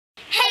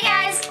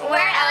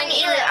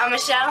Elle'n'Elou. I'm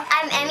Michelle.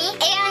 I'm Emmy,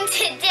 and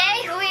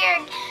today we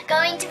are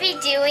going to be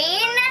doing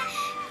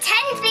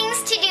 10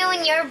 things to do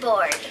when you're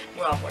bored.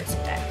 We're all bored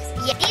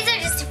sometimes. Yeah, these are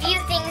just a few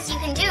things you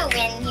can do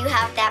when you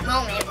have that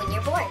moment when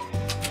you're bored.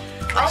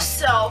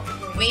 Also,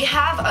 we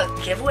have a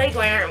giveaway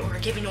going on. We're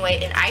giving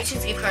away an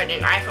iTunes gift card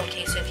and an iPhone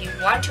case. So if you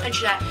want to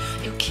enter that,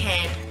 you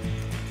can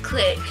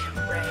click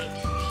right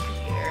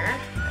here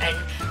and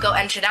go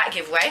enter that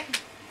giveaway.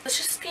 Let's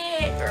just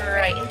get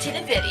right into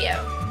the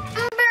video.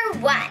 Number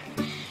 1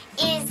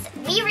 is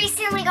we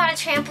recently got a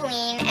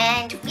trampoline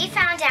and we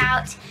found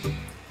out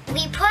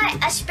we put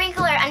a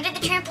sprinkler under the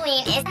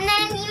trampoline and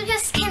then you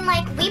just can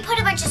we put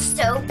a bunch of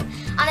soap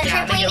on the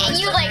trampoline and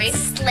you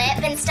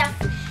slip and stuff.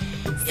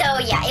 So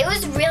yeah, it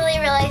was really,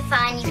 really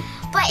fun.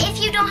 But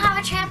if you don't have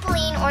a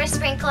trampoline or a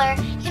sprinkler,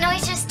 you can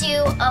always just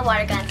do a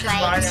water gun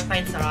fight. Water gun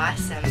fights are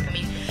awesome.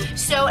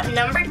 So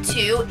number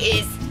 2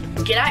 is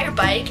get out your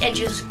bike and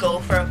just go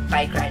for a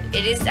bike ride.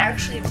 It is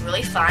actually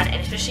really fun,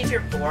 and especially if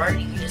you're bored,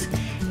 you can just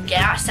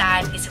get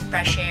outside, get some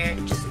fresh air,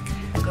 and just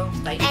go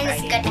bike riding. And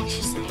it's good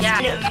exercise. Yeah,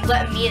 and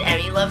what me and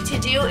Emmy love to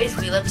do is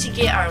we love to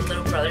get our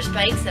little brother's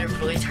bikes that are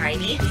really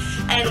tiny,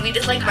 and we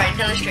just ride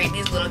down the street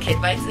these little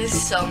kid bikes. It's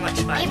so much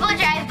fun. People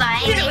drive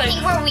by and they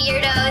think we're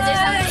weirdos or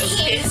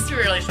something. It's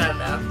really fun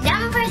though.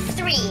 Number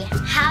 3,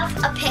 have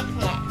a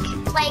picnic.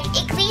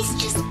 At least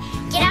just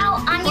get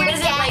out on your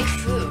deck. Like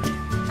food.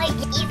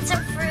 Eat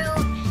some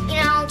fruit,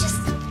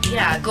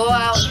 yeah, go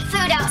out. Eat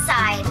food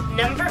outside.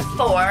 Number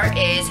 4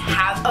 is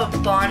have a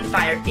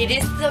bonfire. It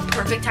is the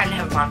perfect time to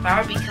have a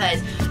bonfire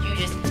because you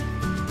just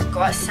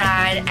go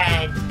outside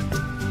and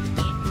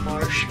eat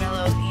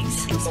marshmallows, eat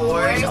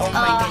s'mores. Oh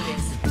my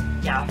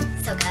goodness. Yeah.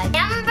 So good.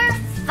 Number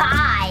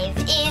 5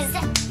 is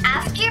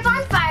after your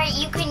bonfire,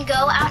 you can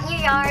go out in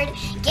your yard,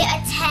 get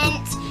a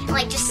tent,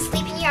 and just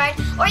sleep in your yard,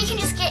 or you can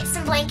just get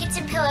some blankets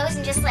and pillows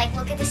and just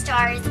look at the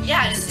stars.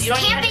 Yeah, you don't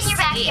camp in your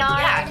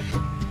backyard. Yeah.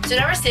 So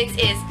number 6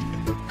 is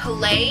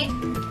play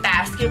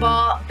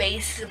basketball,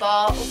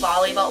 baseball,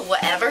 volleyball,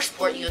 whatever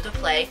sport you have to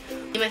play. Me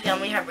and my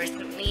family have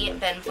recently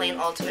been playing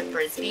ultimate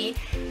frisbee,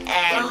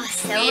 and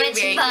we're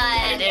very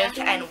competitive,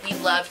 and we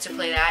love to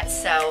play that.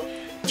 So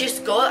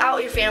just go out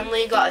with your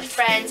family, go out with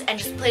friends, and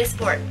just play a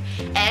sport.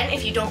 And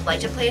if you don't like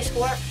to play a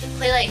sport,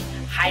 play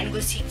hide and go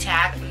seek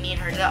tag. Me and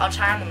her do that all the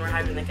time when we're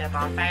having a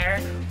bonfire.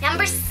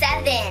 Number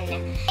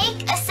 7,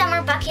 make a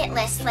summer bucket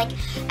list.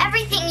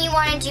 Everything you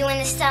want to do in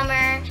the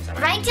summer.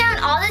 Write down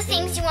all the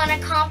things you want to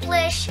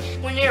accomplish.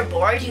 When you're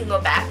bored, you can go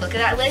back, look at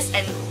that list,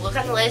 and look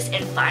on the list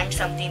and find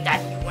something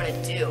that you want to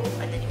do.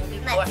 And then you won't be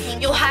bored.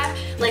 You'll have,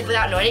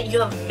 without knowing it, you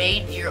have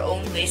made your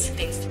own list of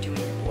things to do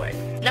when you're bored.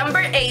 Number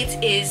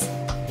 8 is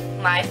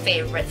my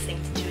favorite thing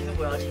to do in the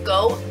world.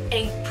 Go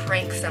and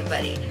prank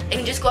somebody. You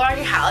can just go out of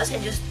your house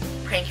and just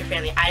prank your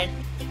family. I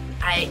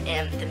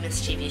am the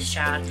mischievous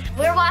child.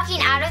 We're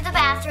walking out of the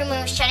bathroom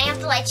and we're shutting off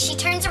the lights. She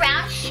turns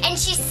around and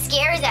she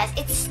scares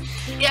us.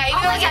 Yeah, you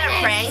can get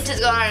a prank.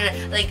 Just go on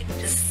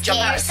just jump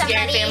out,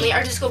 scare your family,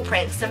 or just go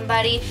prank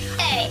somebody.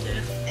 Okay.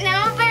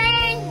 Number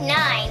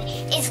 9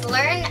 is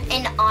learn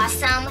an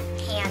awesome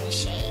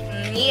handshake.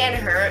 Me and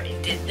her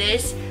did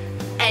this,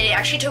 and it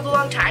actually took a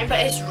long time, but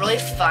it's really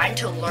fun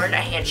to learn a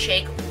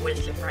handshake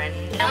with your friend.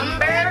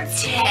 Number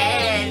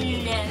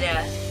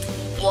 10.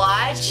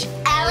 Watch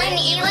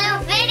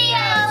Elle'n'Elou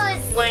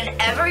videos.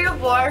 Whenever you're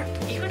bored,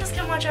 you can just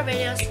come watch our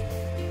videos.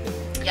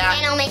 Yeah.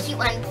 And it'll make you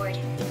unbored.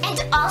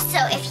 And also,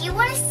 if you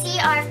want to see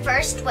our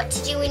first what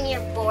to do when you're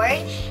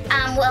bored,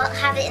 we'll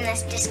have it in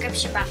the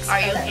description box below.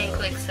 Or you can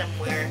click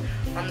somewhere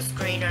on the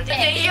screen.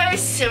 Thank you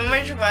guys so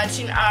much for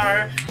watching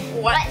our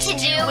What to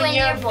Do When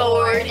You're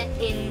Bored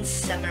in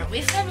Summer.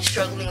 We've been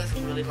struggling with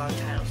really long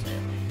titles.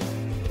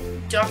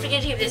 Don't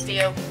forget to give this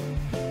video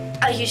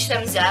a huge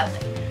thumbs up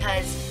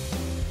because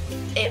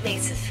it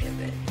makes us feel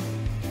good.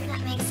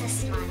 That makes us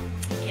smile.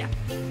 Yeah.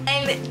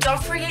 And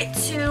don't forget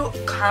to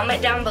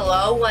comment down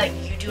below what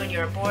you do when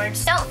you're bored.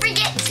 Don't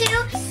forget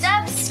to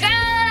subscribe!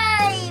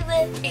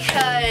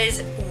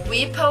 Because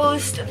we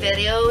post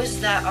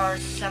videos that are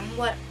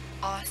somewhat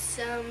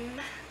awesome.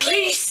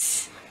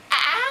 Peace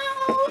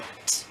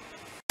out!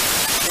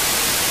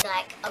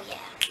 Oh yeah.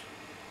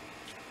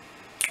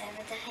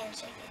 With the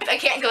handshake. I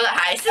can't go that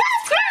high. Subscribe!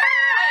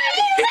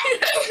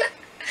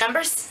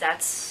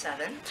 That's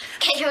 7.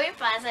 Okay, can we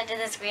pause after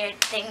this weird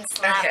thing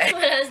slap? Okay.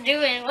 What I was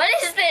doing? What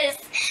is this?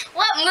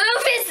 What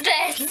move is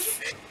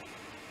this?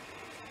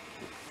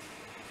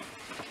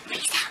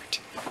 Peace out.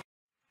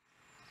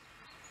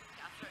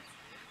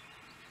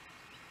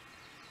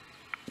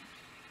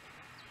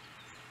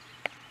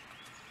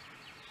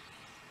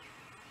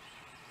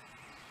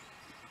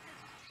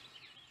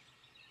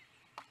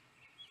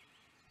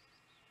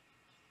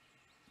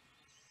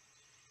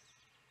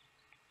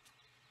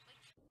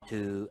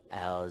 Two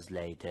hours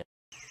later.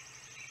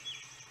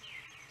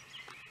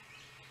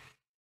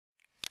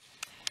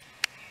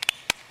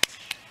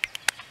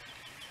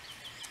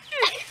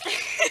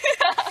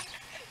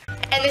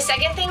 And the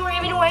second thing we're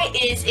giving away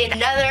is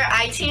another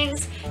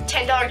iTunes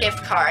 $10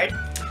 gift card,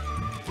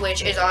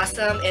 which is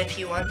awesome if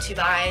you want to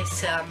buy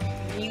some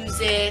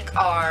music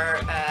or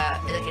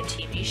like a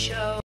TV show.